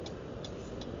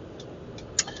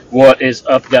What is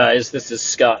up, guys? This is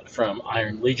Scott from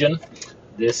Iron Legion.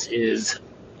 This is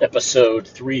episode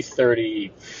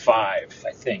 335,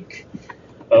 I think,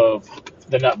 of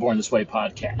the Not Born This Way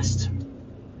podcast.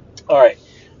 All right,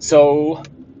 so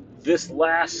this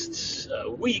last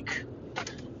week,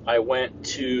 I went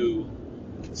to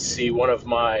see one of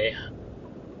my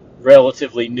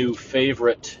relatively new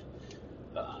favorite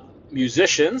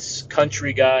musicians,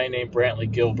 country guy named Brantley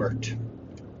Gilbert.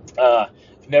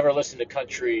 I've never listened to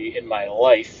country in my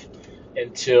life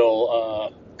until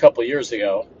a couple of years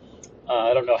ago.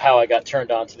 I don't know how I got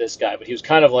turned on to this guy, but he was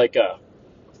kind of like a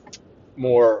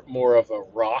more of a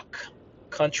rock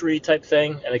country type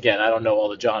thing. And again, I don't know all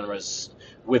the genres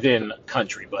within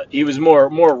country, but he was more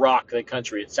rock than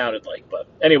country. It sounded like. But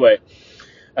anyway,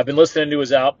 I've been listening to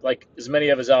his album, like as many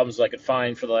of his albums as I could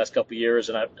find for the last couple of years,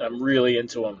 and I'm really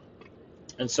into him.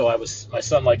 And so my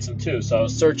son likes him too. So I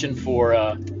was searching for,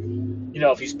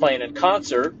 if he's playing in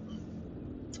concert,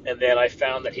 and then I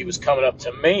found that he was coming up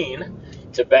to Maine,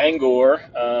 to Bangor.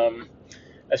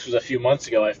 This was a few months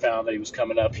ago. I found that he was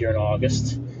coming up here in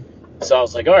August. So I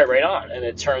was like, all right, right on. And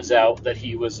it turns out that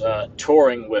he was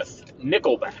touring with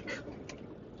Nickelback,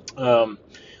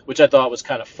 which I thought was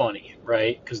kind of funny,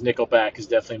 right? Because Nickelback is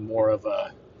definitely more of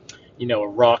a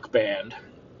rock band.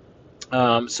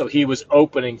 So he was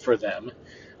opening for them.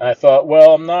 And I thought,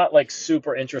 well, I'm not like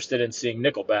super interested in seeing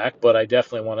Nickelback, but I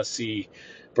definitely want to see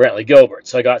Brantley Gilbert.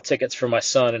 So I got tickets for my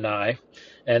son and I,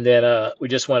 and then we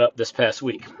just went up this past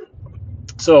week.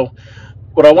 So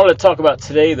what I wanted to talk about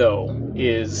today, though,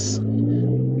 is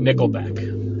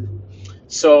Nickelback.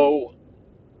 So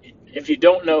if you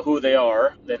don't know who they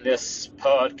are, then this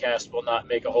podcast will not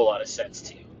make a whole lot of sense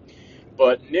to you.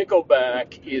 But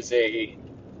Nickelback is a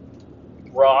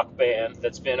rock band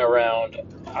that's been around,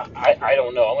 I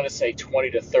don't know, I'm going to say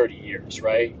 20 to 30 years,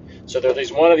 right? So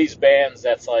there's one of these bands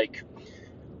that's like,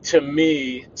 to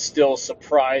me, still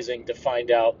surprising to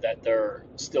find out that they're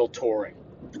still touring,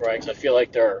 right? Because I feel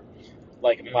like they're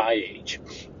like my age.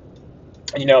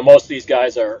 And, most of these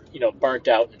guys are, burnt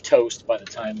out and toast by the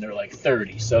time they're like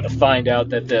 30. So to find out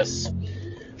that this,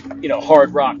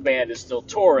 hard rock band is still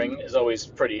touring is always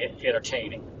pretty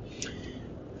entertaining.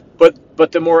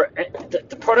 But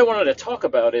the part I wanted to talk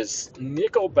about is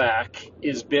Nickelback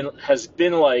has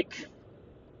been like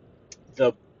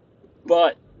the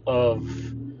butt of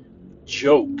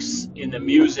jokes in the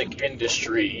music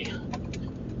industry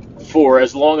for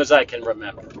as long as I can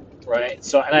remember, right?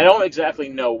 So, and I don't exactly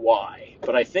know why,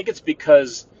 but I think it's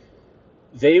because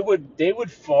they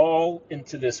would fall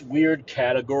into this weird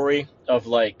category of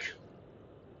like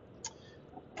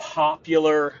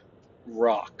popular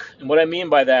rock. And what I mean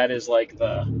by that is like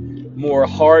the more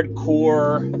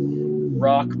hardcore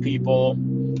rock people,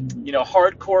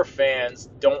 hardcore fans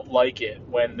don't like it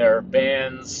when their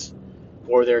bands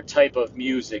or their type of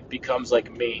music becomes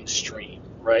like mainstream,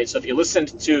 right? So if you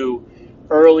listened to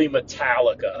early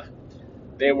Metallica,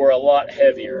 they were a lot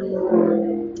heavier.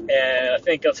 And I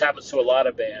think this happens to a lot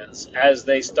of bands. As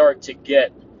they start to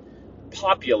get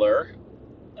popular,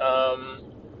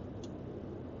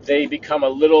 they become a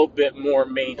little bit more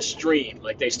mainstream.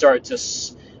 Like they start to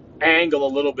angle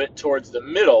a little bit towards the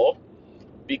middle,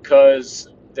 because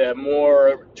the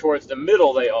more towards the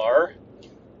middle they are,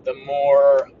 the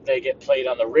more they get played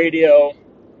on the radio.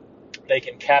 They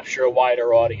can capture a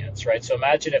wider audience, right? So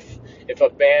imagine if a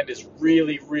band is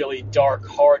really, really dark,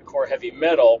 hardcore, heavy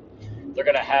metal, they're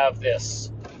going to have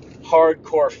this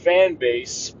hardcore fan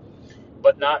base,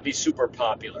 but not be super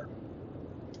popular.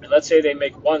 And let's say they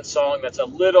make one song that's a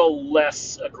little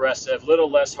less aggressive, a little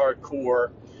less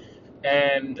hardcore,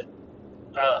 and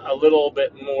a little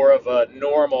bit more of a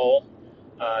normal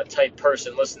type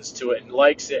person listens to it and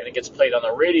likes it, and it gets played on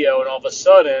the radio, and all of a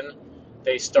sudden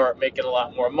they start making a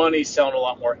lot more money, selling a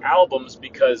lot more albums,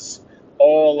 because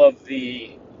all of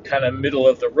the kind of middle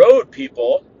of the road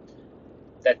people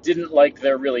that didn't like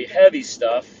their really heavy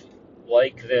stuff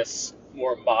like this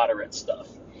more moderate stuff.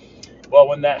 Well,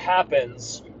 when that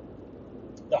happens,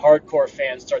 the hardcore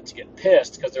fans start to get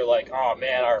pissed because they're like, oh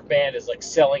man, our band is like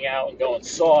selling out and going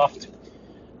soft.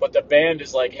 But the band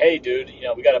is like, hey dude,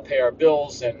 we got to pay our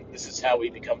bills, and this is how we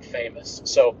become famous.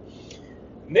 So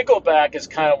Nickelback is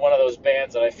kind of one of those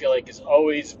bands that I feel like has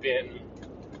always been,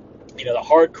 the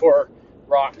hardcore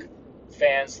rock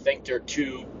fans think they're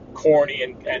too corny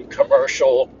and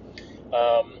commercial.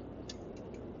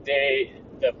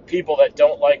 The people that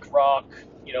don't like rock,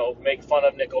 make fun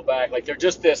of Nickelback. Like they're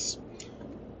just this,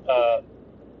 I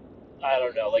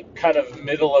don't know, like kind of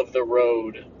middle of the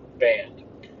road band.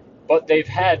 But they've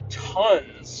had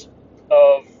tons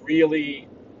of really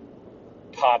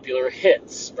popular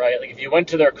hits, right? Like if you went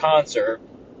to their concert,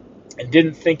 and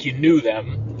didn't think you knew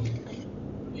them,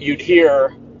 you'd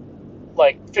hear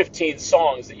like 15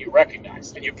 songs that you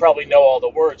recognize, and you probably know all the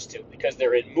words to because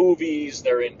they're in movies,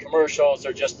 they're in commercials,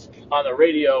 they're just on the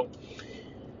radio.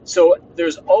 So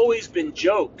there's always been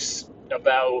jokes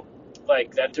about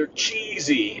like that they're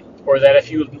cheesy, or that if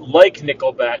you like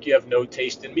Nickelback, you have no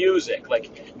taste in music.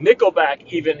 Like Nickelback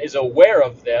even is aware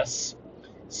of this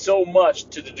so much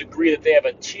to the degree that they have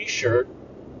a T-shirt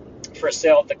for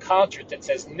sale at the concert that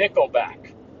says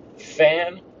Nickelback,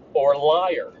 fan or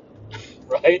liar,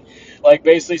 right? Like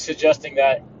basically suggesting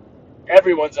that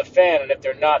everyone's a fan, and if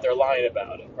they're not, they're lying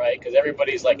about it, right? Because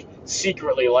everybody's like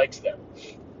secretly likes them,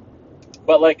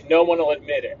 but like no one will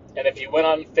admit it. And if you went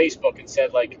on Facebook and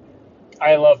said like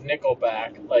I love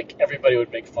Nickelback, like everybody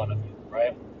would make fun of you,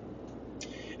 right?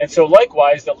 And so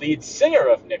likewise, the lead singer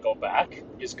of Nickelback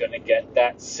is going to get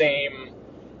that same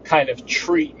kind of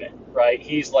treatment, right?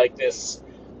 He's like this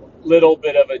little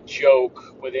bit of a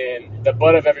joke within the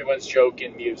butt of everyone's joke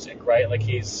in music, right? Like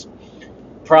he's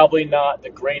probably not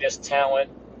the greatest talent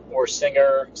or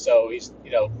singer, so he's,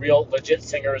 real legit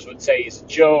singers would say he's a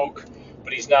joke,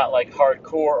 but he's not like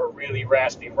hardcore or really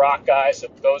raspy rock guy, so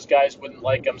those guys wouldn't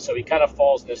like him, so he kind of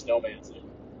falls in this no man's land.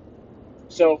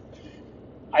 So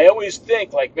I always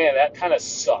think like, man, that kind of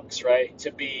sucks, right?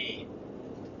 To be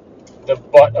the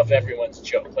butt of everyone's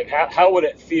joke. Like how would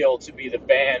it feel to be the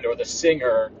band or the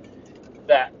singer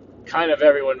that kind of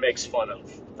everyone makes fun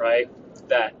of, right?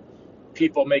 That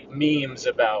people make memes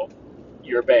about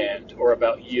your band or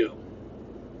about you.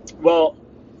 Well,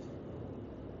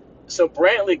 so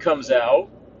Brantley comes out.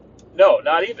 No,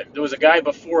 not even. There was a guy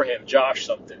before him, Josh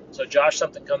something. So Josh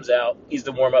something comes out. He's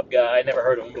the warm-up guy. I never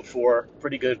heard of him before.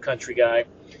 Pretty good country guy.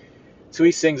 So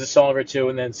he sings a song or two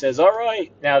and then says, "All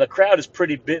right." Now the crowd is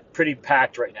pretty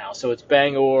packed right now. So it's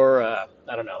Bangor,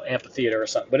 I don't know, amphitheater or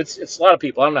something. But it's a lot of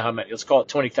people. I don't know how many. Let's call it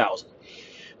 20,000.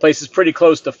 Place is pretty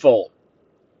close to full.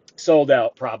 Sold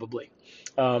out probably.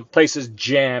 Place is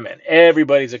jamming.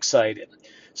 Everybody's excited.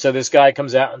 So this guy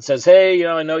comes out and says, "Hey,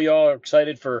 I know y'all are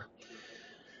excited for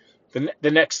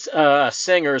the next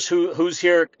singers. Who's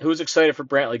here? Who's excited for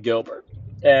Brantley Gilbert?"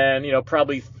 And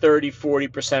probably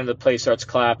 30-40% of the place starts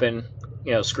clapping,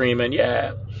 screaming,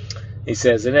 "Yeah!" He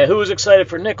says, "And then who's excited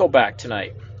for Nickelback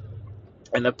tonight?"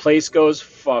 And the place goes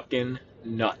fucking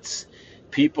nuts.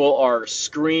 People are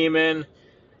screaming,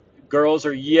 girls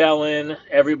are yelling,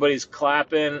 everybody's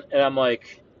clapping, and I'm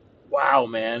like, wow,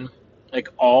 man, like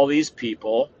all these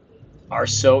people are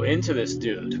so into this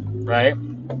dude, right?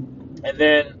 And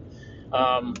then,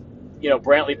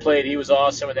 Brantley played, he was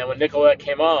awesome, and then when Nickelback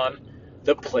came on,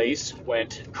 the place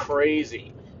went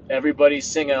crazy. Everybody's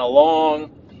singing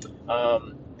along.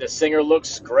 The singer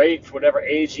looks great for whatever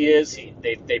age he is.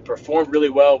 They performed really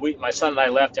well. My son and I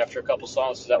left after a couple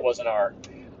songs because that wasn't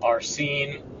our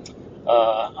scene.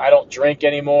 I don't drink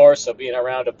anymore, so being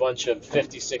around a bunch of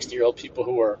 50, 60-year-old people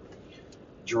who were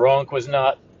drunk was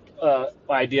not my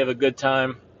idea of a good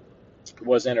time. It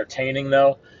was entertaining,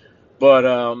 though. But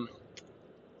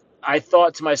I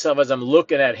thought to myself as I'm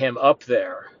looking at him up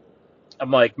there,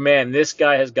 I'm like, man, this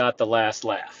guy has got the last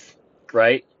laugh,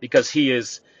 right? Because he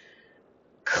is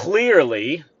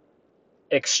clearly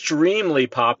extremely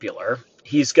popular.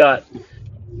 He's got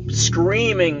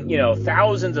screaming,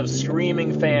 thousands of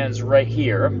screaming fans right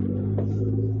here,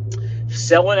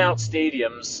 selling out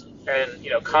stadiums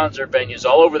and concert venues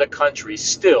all over the country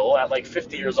still at like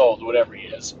 50 years old, whatever he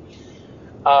is.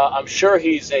 I'm sure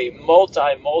he's a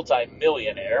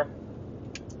multi-millionaire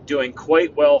doing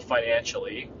quite well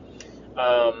financially.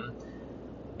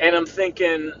 And I'm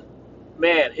thinking,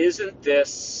 man, doesn't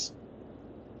this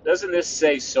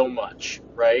say so much,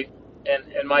 right?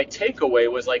 And my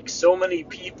takeaway was like so many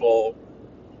people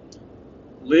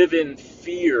live in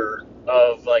fear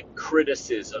of like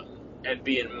criticism and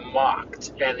being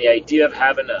mocked, and the idea of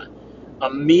having a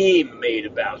meme made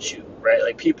about you, right?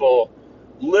 Like people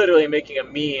literally making a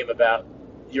meme about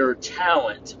your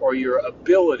talent or your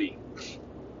ability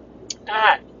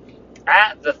at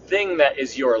the thing that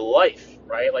is your life,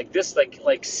 right? Like this,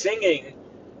 like singing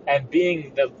and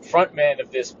being the front man of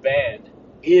this band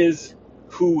is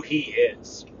who he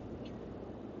is.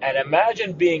 And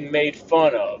imagine being made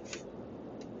fun of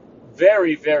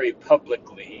very, very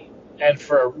publicly and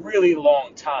for a really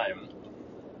long time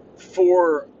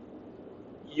for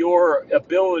your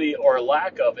ability or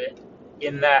lack of it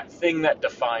in that thing that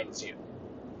defines you,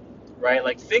 right?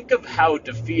 Like think of how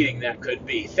defeating that could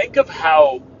be. Think of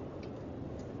how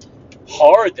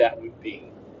hard that would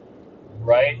be,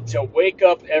 right? To wake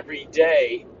up every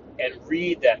day and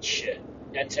read that shit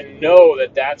and to know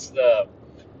that that's the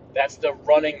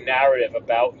running narrative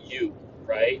about you,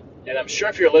 right? And I'm sure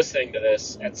if you're listening to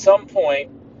this, at some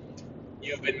point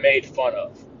you've been made fun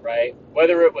of, right?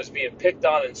 Whether it was being picked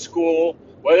on in school,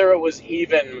 whether it was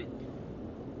even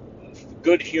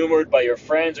good humored by your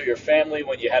friends or your family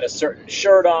when you had a certain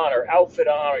shirt on or outfit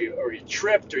on, or you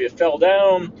tripped or you fell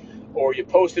down, or you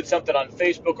posted something on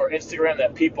Facebook or Instagram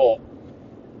that people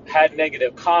had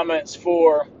negative comments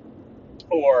for,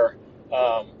 or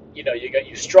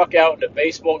you struck out in a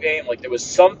baseball game. Like there was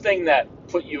something that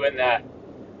put you in that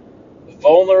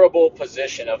vulnerable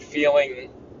position of feeling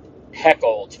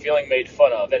heckled, feeling made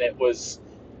fun of, and it was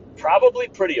probably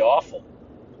pretty awful,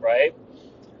 right?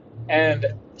 And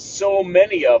so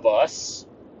many of us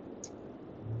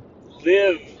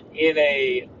live in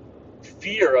a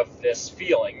fear of this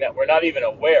feeling that we're not even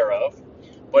aware of,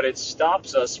 but it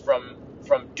stops us from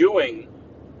doing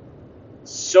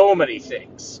so many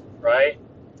things, right?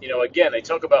 Again, they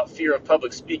talk about fear of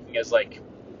public speaking as like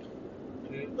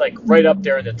right up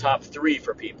there in the top 3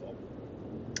 for people.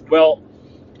 Well,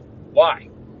 why?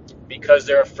 Because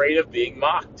they're afraid of being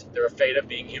mocked. They're afraid of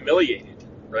being humiliated,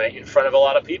 right, in front of a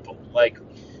lot of people. Like,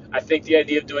 I think the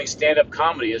idea of doing stand-up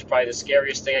comedy is probably the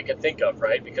scariest thing I can think of,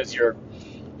 right? Because you're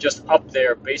just up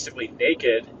there basically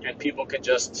naked and people can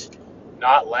just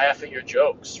not laugh at your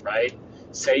jokes, right?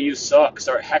 Say you suck,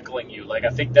 start heckling you. Like, I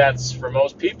think that's, for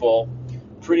most people,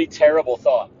 pretty terrible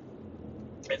thought.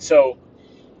 And so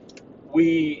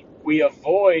we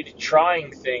avoid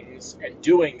trying things and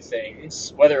doing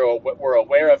things, whether we're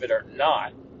aware of it or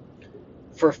not,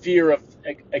 for fear of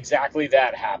exactly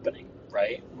that happening,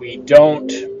 right? We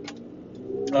don't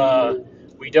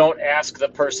ask the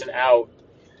person out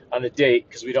on a date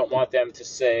because we don't want them to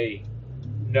say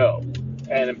no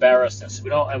and embarrass us.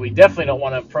 We definitely don't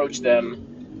want to approach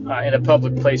them in a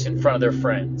public place in front of their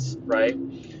friends, right?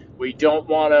 We don't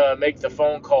want to make the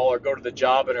phone call or go to the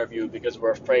job interview because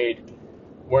we're afraid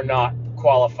we're not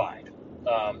qualified.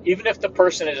 Even if the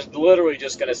person is literally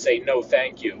just going to say no,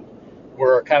 thank you,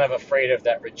 we're kind of afraid of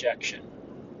that rejection.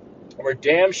 We're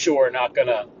damn sure not going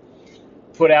to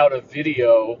put out a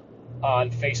video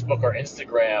on Facebook or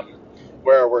Instagram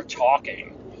where we're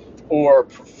talking or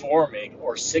performing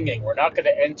or singing. We're not going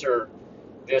to enter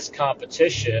this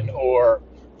competition or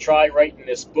try writing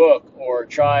this book or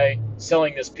try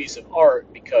selling this piece of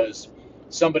art because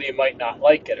somebody might not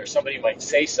like it or somebody might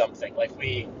say something. Like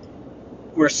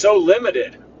we're so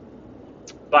limited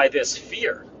by this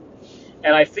fear.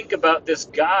 And I think about this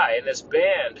guy and this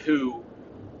band who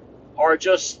are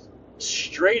just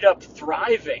straight up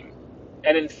thriving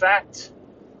and in fact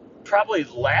probably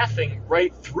laughing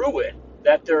right through it,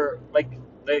 that they're like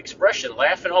the expression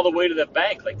laughing all the way to the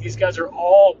bank. Like these guys are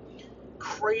all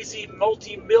crazy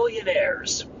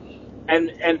multimillionaires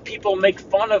and people make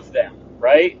fun of them,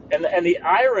 right? And the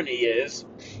irony is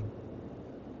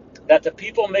that the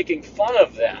people making fun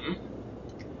of them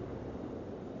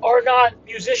are not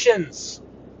musicians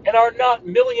and are not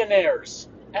millionaires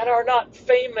and are not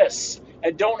famous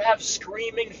and don't have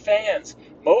screaming fans.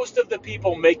 Most of the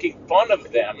people making fun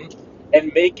of them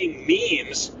and making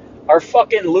memes are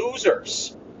fucking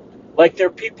losers. Like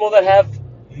they're people that have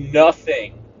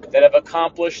nothing, that have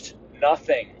accomplished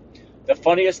nothing. The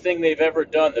funniest thing they've ever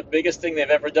done, the biggest thing they've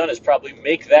ever done is probably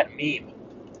make that meme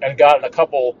and gotten a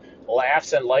couple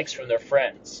laughs and likes from their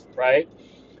friends, right?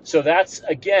 So that's,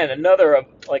 again, another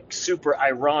like super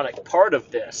ironic part of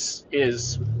this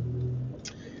is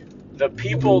the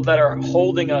people that are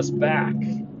holding us back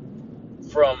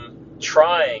from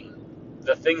trying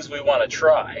the things we want to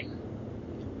try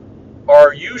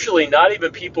are usually not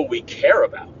even people we care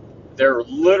about. They're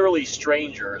literally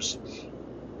strangers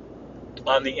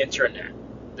on the internet.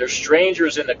 They're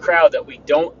strangers in the crowd that we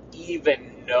don't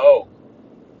even know.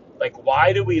 Like,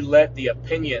 why do we let the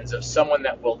opinions of someone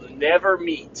that we'll never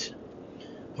meet,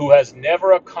 who has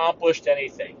never accomplished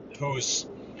anything,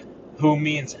 who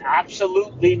means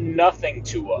absolutely nothing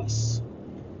to us,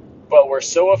 but we're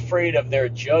so afraid of their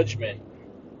judgment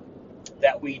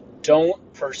that we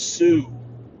don't pursue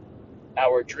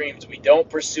our dreams, we don't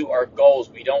pursue our goals,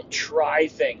 we don't try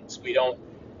things, we don't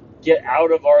get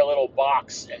out of our little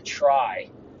box and try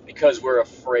because we're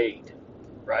afraid,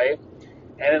 right?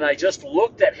 And then I just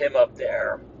looked at him up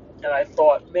there and I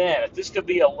thought, man, if this could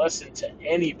be a lesson to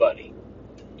anybody,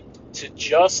 to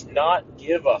just not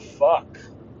give a fuck.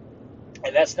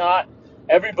 And that's not,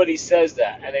 everybody says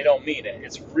that and they don't mean it.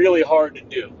 It's really hard to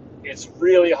do. It's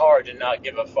really hard to not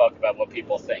give a fuck about what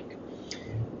people think.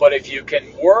 But if you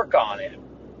can work on it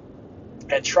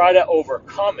and try to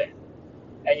overcome it,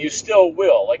 and you still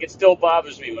will, like it still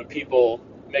bothers me when people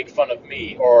make fun of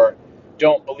me or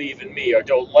don't believe in me or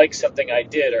don't like something I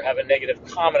did or have a negative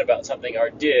comment about something I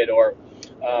did or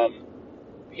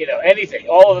anything,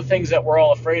 all of the things that we're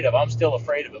all afraid of, I'm still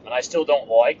afraid of them, and I still don't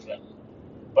like them.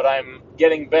 But I'm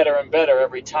getting better and better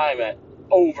every time at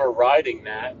overriding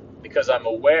that, because I'm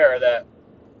aware that,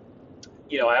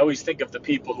 I always think of the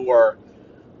people who are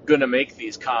going to make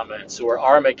these comments, or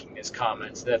are making these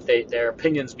comments, that their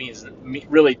opinions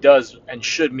really does and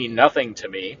should mean nothing to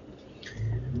me,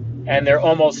 and they're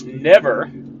almost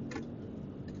never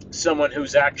someone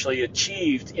who's actually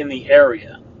achieved in the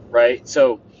area, right?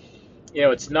 So,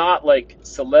 it's not like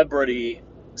celebrity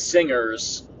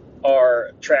singers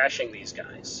are trashing these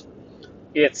guys.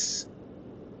 It's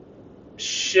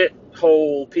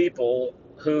shithole people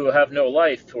who have no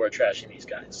life who are trashing these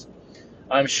guys.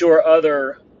 I'm sure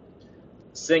other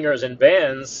singers and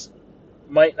bands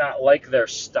might not like their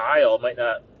style, might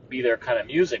not be their kind of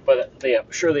music, but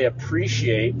I'm sure they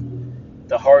appreciate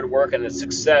the hard work and the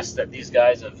success that these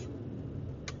guys have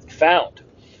found.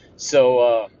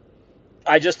 So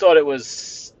I just thought it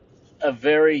was a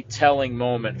very telling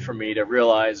moment for me to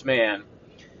realize, man,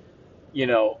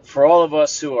 for all of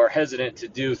us who are hesitant to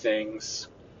do things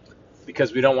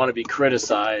because we don't want to be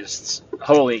criticized,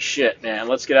 holy shit, man,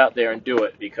 let's get out there and do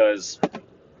it, because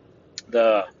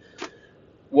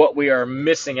what we are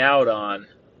missing out on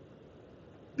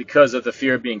because of the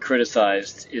fear of being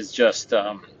criticized is just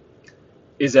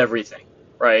is everything,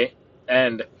 right?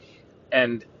 And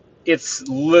it's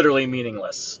literally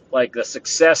meaningless. Like, the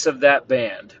success of that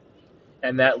band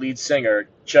and that lead singer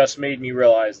just made me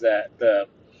realize that the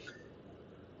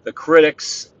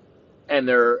critics and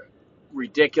their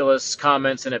ridiculous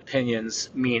comments and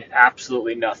opinions mean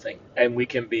absolutely nothing, and we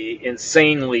can be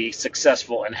insanely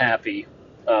successful and happy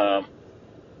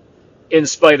in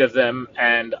spite of them,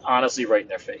 and honestly right in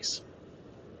their face.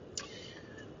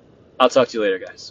 I'll talk to you later, guys.